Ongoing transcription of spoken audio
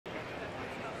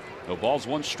No balls,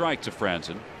 1 strike to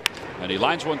Frandsen. And he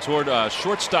lines one toward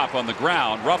shortstop on the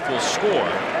ground. Ruf will score.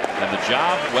 And the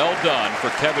job well done for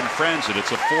Kevin Frandsen.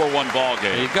 It's a 4-1 ball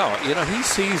game. There you go. You know, he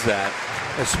sees that.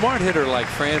 A smart hitter like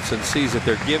Frandsen sees that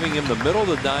they're giving him the middle of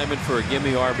the diamond for a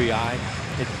gimme RBI.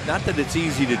 Not that it's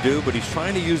easy to do, but he's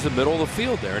trying to use the middle of the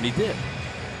field there, and he did.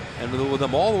 And with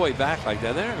them all the way back like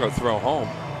that, they're not going to throw home.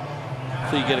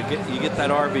 So you get that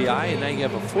RBI, and now you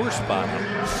have a 4 spot.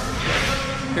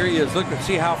 Here he is. Look and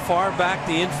see how far back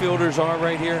the infielders are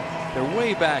right here. They're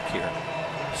way back here.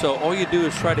 So all you do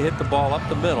is try to hit the ball up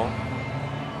the middle.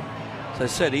 As I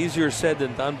said, easier said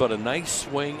than done, but a nice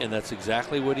swing, and that's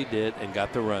exactly what he did and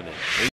got the run in.